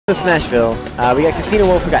Smashville. We got Casino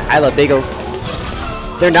Wolf, we got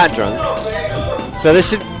ILoveBagels. They're not drunk. So this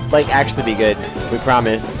should, like, actually be good. We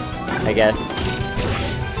promise, I guess.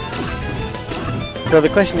 So the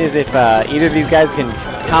question is if either of these guys can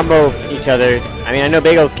combo each other. I mean, I know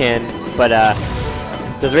Bagels can, but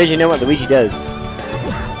does Reggie know what Luigi does?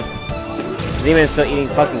 Z-Man is still eating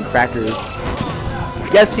fucking crackers.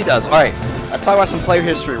 Yes, he does. Alright, let's talk about some player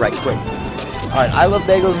history right quick. Alright,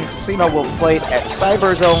 ILoveBagels and Casino Wolf played at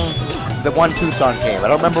Cyberzone, the 1 Tucson game. I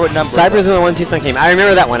don't remember what number. Cyberzone, the 1 Tucson game. I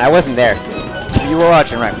remember that one. I wasn't there. You were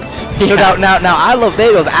watching, right? Yeah. So now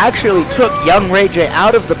ILoveBagels actually took young Ray J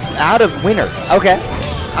out of winners. Okay.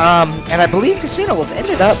 And I believe Casino Wolf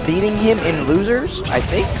ended up beating him in losers, I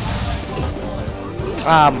think.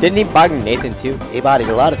 Didn't he body Nathan too? He bodied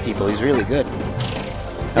a lot of people. He's really good.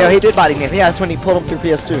 Yeah, he did body Nathan. Yeah, that's when he pulled him through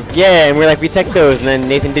PS2. Yeah, and we're like, we tech those, and then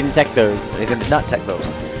Nathan didn't tech those. Nathan did not tech those.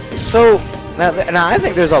 So, now I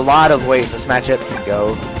think there's a lot of ways this matchup can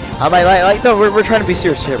go. No, we're trying to be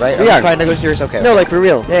serious here, right? We are trying to go serious? Okay. No, like for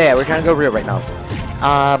real. Yeah, we're trying to go real right now.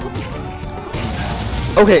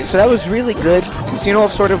 Okay, so that was really good. Casino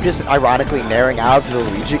Wolf sort of just ironically narrowing out the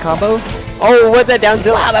Luigi combo. Oh, what that down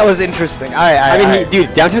tilt? Wow, that was interesting. I mean,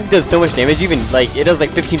 dude, down tilt does so much damage. Even like it does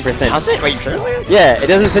like 15%. Does it? Wait, sure? Yeah, it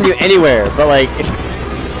doesn't send you anywhere, but like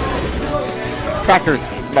crackers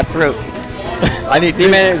in my throat. I need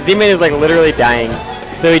Z-Man is like literally dying,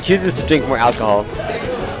 so he chooses to drink more alcohol.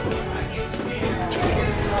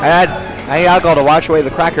 I need alcohol to wash away the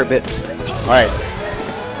cracker bits. All right.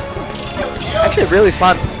 Actually, really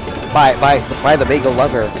sponsored by the bagel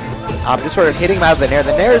lover. Just sort of hitting him out of the nair.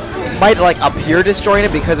 The nairs might like appear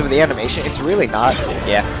disjointed because of the animation. It's really not.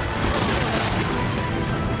 Yeah.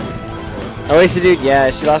 Oasis, dude. Yeah,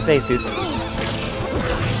 she lost to Jesus.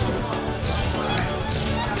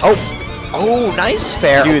 Oh, nice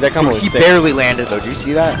fair. Dude, that combo was he sick. barely landed though. Do you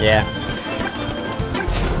see that? Yeah.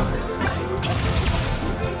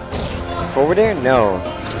 Forward air? No.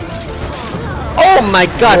 Oh my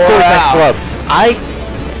god, wow. forward smash clubbed.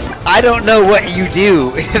 I don't know what you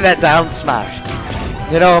do in that down smash.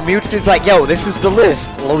 You know, Mewtwo's like, yo, this is the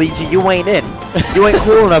list. Luigi, you ain't in. You ain't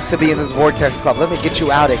cool enough to be in this Vortex Club. Let me get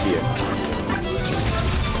you out of here.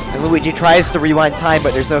 And Luigi tries to rewind time,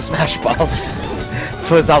 but there's no smash balls.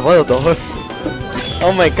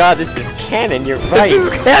 Oh my god, this is canon, you're right.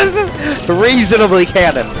 This is reasonably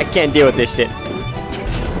canon. I can't deal with this shit.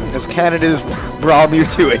 As canon as Brawl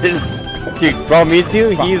Mewtwo is. Dude, Brawl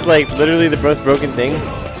Mewtwo, he's like literally the most broken thing.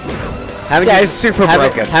 He's super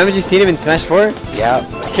broken. Haven't you seen him in Smash 4? Yeah.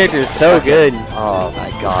 The character is so good. Oh my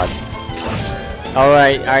god.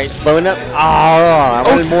 Alright, blowing up. Oh, I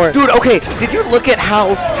wanted more. Dude, okay, did you look at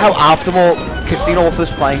how optimal Casino Wolf was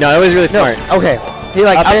playing? No, it was really smart. No, okay. He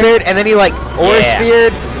like up aired and then he like aura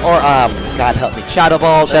sphered or God help me, Shadow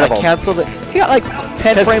Ball, canceled it. He got like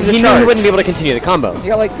 10 frames of charge. He knew he wouldn't be able to continue the combo. He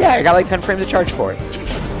got like 10 frames of charge for it.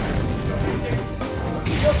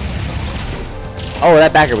 Oh,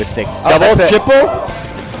 that backer was sick. Oh, double, triple?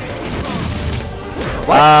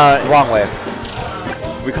 What? Wrong way.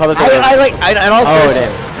 We call it the and also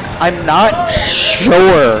I'm not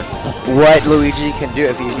sure what Luigi can do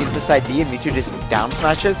if he needs the side B and Mewtwo just down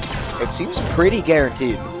smashes. It seems pretty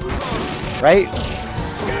guaranteed. Right?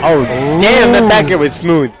 Oh, damn, that backer was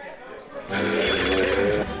smooth.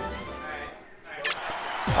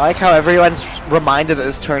 I like how everyone's reminded that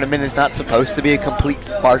this tournament is not supposed to be a complete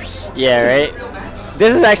farce. Yeah, right?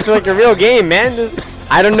 This is actually like a real game, man.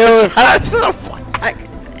 I don't know if...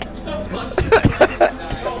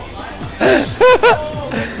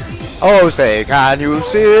 Oh, say, can you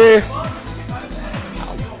see?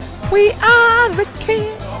 We are the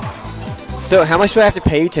kids. So, how much do I have to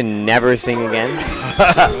pay you to never sing again?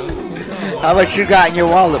 How much you got in your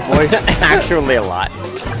wallet, boy? Actually, a lot.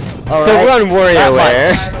 All so, right. we're on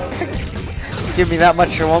WarioWare. Give me that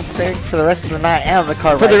much, you won't sing for the rest of the night and the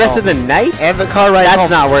car ride home. For the rest of the night? And the car ride home. That's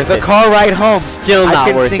not worth it. The car ride home. Still not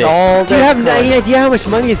worth it. I can sing all day. Do you have any idea how much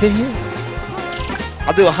money is in here?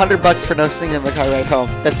 I'll do $100 for no singing in the car ride home.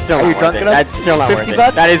 That's still not worth it. Are you drunk enough? That's still not worth it.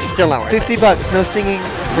 $50? That is still not worth it. $50, no singing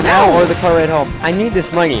for now or the car ride home. I need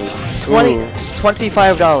this money.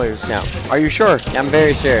 $25. No. Are you sure? I'm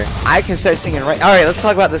very sure. I can start singing right. All right, let's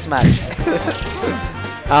talk about this match.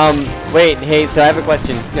 Wait, hey, so I have a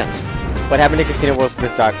question. Yes. What happened to Casino Wolf's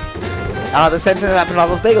first stock? The same thing that happened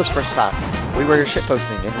to ILoveBagels' first stock. We were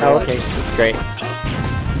shitposting it. Oh, okay. That's great.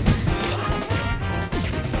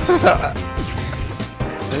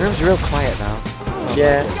 The room's real quiet now.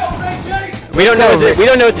 Yeah. We don't know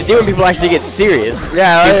what to do when people actually get serious.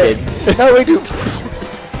 Yeah, stupid. No, we do.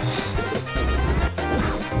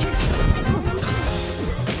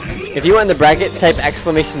 If you want the bracket, type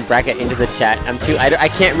exclamation bracket into the chat. I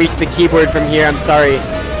can't reach the keyboard from here. I'm sorry.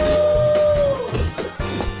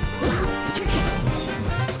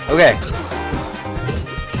 Okay.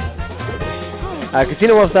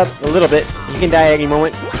 Casino Wolf's up a little bit. He can die at any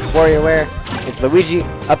moment. It's WarioWare. It's Luigi.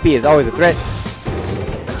 Up B is always a threat.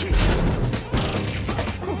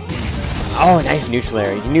 Oh, nice neutral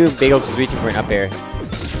air. You knew Bagels was reaching for an up air.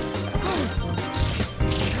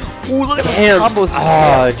 Ooh, look at those combos.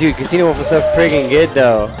 Oh, dude, Casino Wolf was so friggin' good,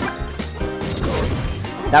 though.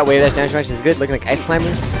 That wave dash down smash is good, looking like Ice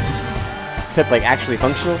Climbers. Except, like, actually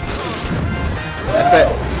functional. That's it.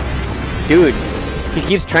 Dude, he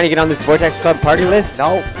keeps trying to get on this Vortex Club party list.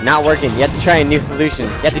 No. Not working. You have to try a new solution.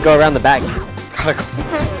 You have to go around the back. Gotta go.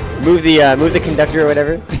 Move the conductor or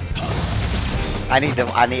whatever. I need to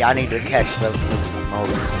catch the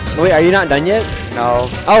moments. Wait, are you not done yet? No.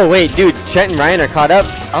 Oh, wait, dude, Trent and Ryan are caught up.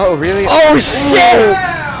 Oh, really? Oh, shit!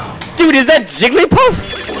 Dude, is that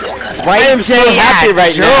Jigglypuff? I am so happy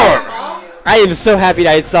right now. I am so happy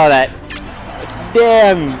that I saw that.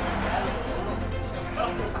 Damn.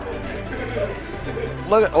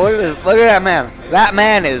 Look at that man. That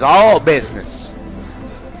man is all business.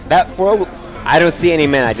 That throw. I don't see any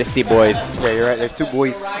men, I just see boys. Yeah, you're right. There's two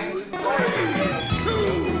boys.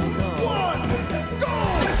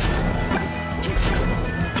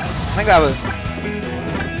 I think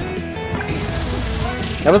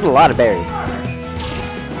that was a lot of berries.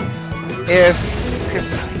 If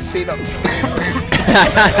Casino.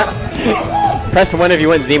 Press 1 if you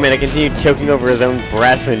want Z-Man to continue choking over his own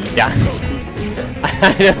breath and dying.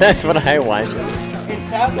 I know that's what I want. It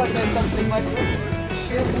sounds like there's something like this.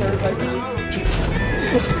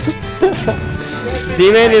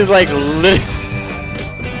 Z-Man is like literally.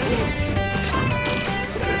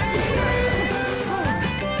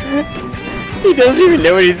 He doesn't even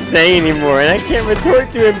know what he's saying anymore, and I can't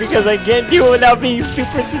retort to him because I can't do it without being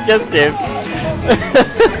super suggestive.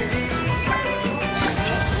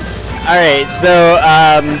 Alright, so,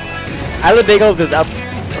 ILoveBagels is up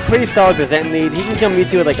a pretty solid percent lead. He can kill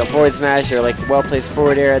Mewtwo with like a forward smash or like a well-placed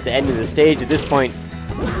forward air at the end of the stage at this point.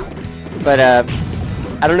 But,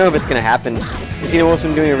 I don't know if it's going to happen. Casino Wolf's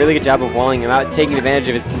been doing a really good job of walling him out, taking advantage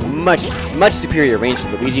of his much superior range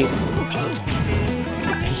to Luigi.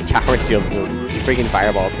 He power shields the freaking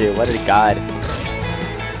fireball too. What a god.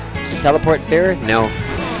 Teleport fair? No.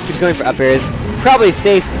 Keeps going for up airs. Probably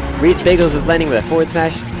safe. Reese Bagels is landing with a forward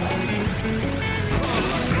smash.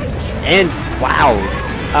 And wow.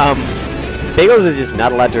 Bagels is just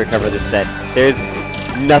not allowed to recover this set. There's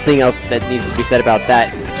nothing else that needs to be said about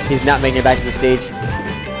that. He's not making it back to the stage.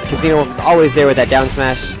 Casino Wolf is always there with that down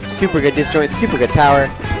smash. Super good disjoint, super good power.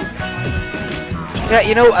 Yeah,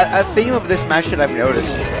 you know, a theme of this match that I've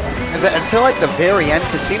noticed is that until like the very end,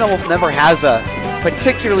 Casino Wolf never has a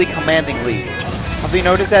particularly commanding lead. Have you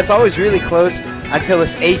noticed that? It's always really close until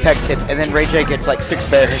this apex hits, and then Ray J gets like 6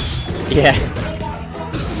 berries. Yeah.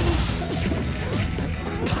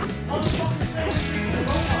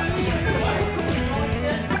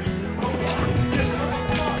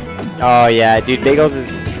 Oh yeah, dude,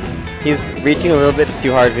 Bagels he's reaching a little bit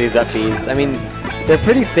too hard for these up Bs. I mean, they're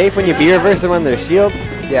pretty safe when you B-reverse them on their shield.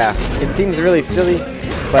 Yeah. It seems really silly,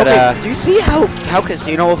 but okay, do you see how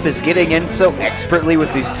Casino Wolf is getting in so expertly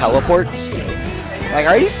with these teleports? Like,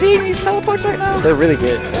 are you seeing these teleports right now? They're really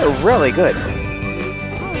good. They're really good.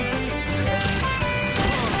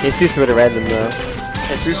 Jesus would have read them though.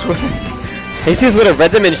 Jesus would have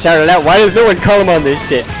read them and shouted out, "Why does no one call him on this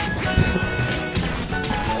shit?"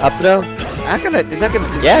 Up throw? Is that gonna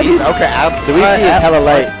do? Yeah, dude. Okay. Luigi is hella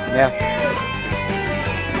light. Yeah.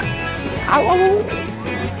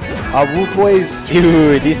 Ow! Woo boys.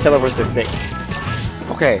 Dude, these teleports are sick.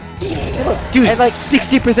 Okay. See, look, dude, and like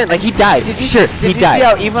 60%. Like he died. Did you he see died.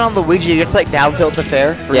 how even on the Luigi it's like down tilt to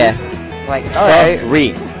fair? Free? Yeah. Like all right.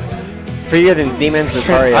 Free. Freer than Siemens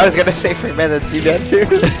Lucario. I was gonna say freer than Siemens too.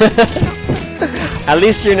 At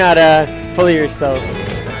least you're not fully yourself.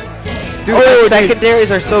 Dude, my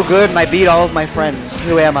secondaries are so good, and I beat all of my friends.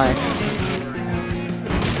 Who am I?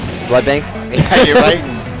 Blood Bank? Yeah, you're right.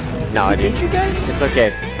 No, dude. Beat you guys? It's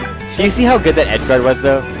okay. Do you see how good that edge guard was,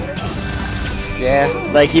 though? Yeah.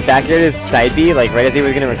 Like, he back aired his side B, like, right as he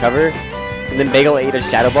was going to recover. And then Bagel ate a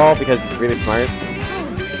Shadow Ball because it's really smart.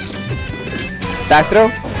 Back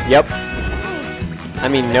throw? Yep. I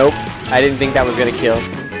mean, nope. I didn't think that was going to kill.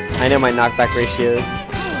 I know my knockback ratios.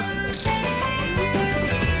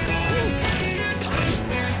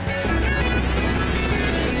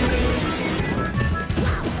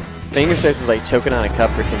 Finger Stripes is like choking on a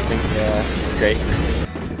cup or something. Yeah, it's great.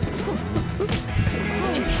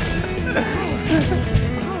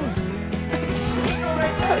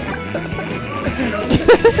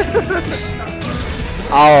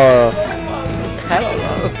 Oh. Hello.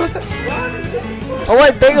 Oh,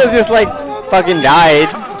 what? Bagels just like fucking died.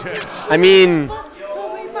 I mean,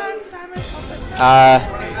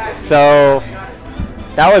 so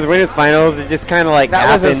that was winners finals. It just kind of like that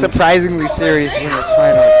happened. was a surprisingly serious winners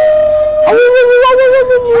finals.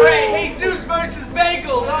 Alright, Jesus versus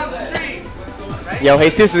Bagels on stream. Yo,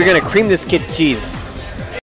 Jesus is gonna cream this kid's cheese.